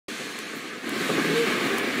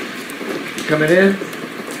coming in? Do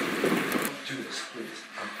this, please.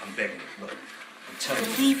 I'm begging you. Look, I'm telling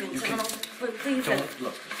you. Believe it, Donald. Believe it. Don't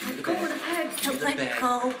look. I'm going to beg to let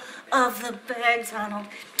go of the bag, Donald.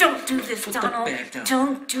 Don't do this, Put Donald. the bag down.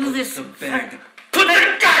 Don't do this. Put the bag down. Put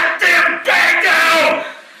the goddamn bag down!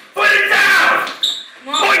 Put it down!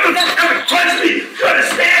 Boy, you ever touch me! You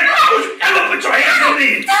understand? Don't you ever put your hands on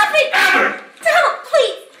me! Stop it! Ever! Donald,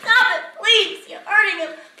 please! Stop it, please! You're hurting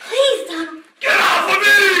him. Please, Donald. Get off of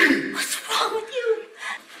me! What's wrong with you?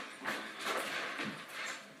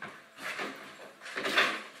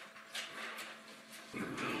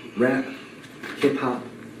 Rap, hip-hop,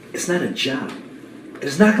 it's not a job.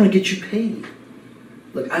 It's not gonna get you paid.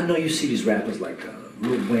 Look, I know you see these rappers like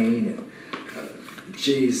Lil Wayne and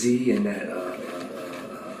Jay-Z and that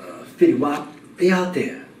 50 Wap. They out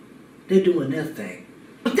there. They're doing their thing.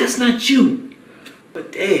 But that's not you.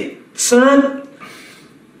 But hey, son,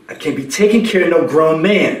 I can't be taking care of no grown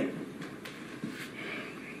man.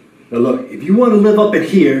 Now look, if you want to live up in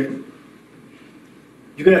here,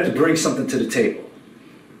 you're gonna have to bring something to the table.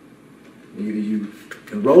 Either you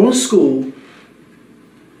enroll in school,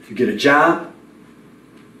 you get a job,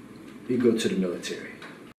 you go to the military.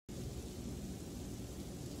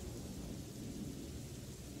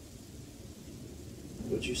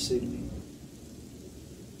 What'd you say to me?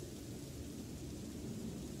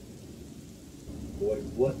 Boy,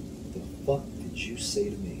 what the fuck did you say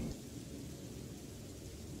to me?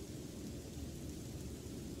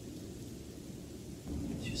 What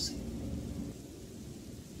did you say?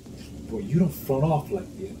 Boy, you don't front off like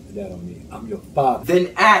that on me. I'm your father.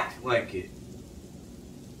 Then act like it.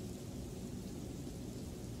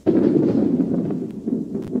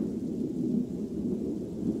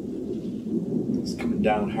 It's coming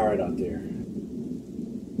down hard out there.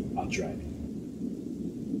 I'll drive it.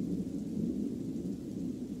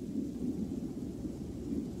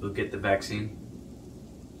 We'll get the vaccine.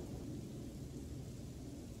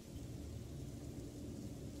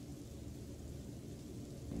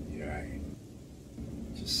 You're right.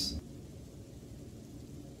 Just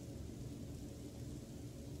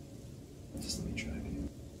let me drive it.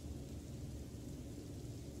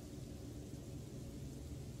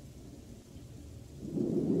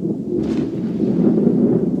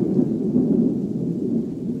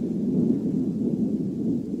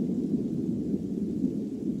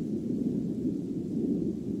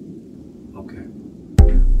 Okay.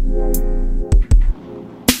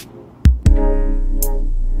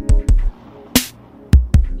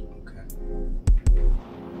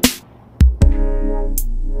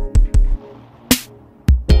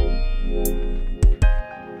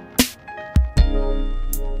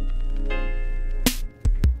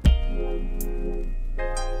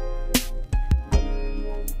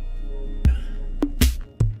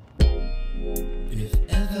 If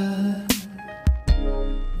ever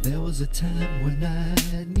there was a time when I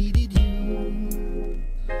needed you,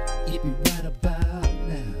 it'd be right about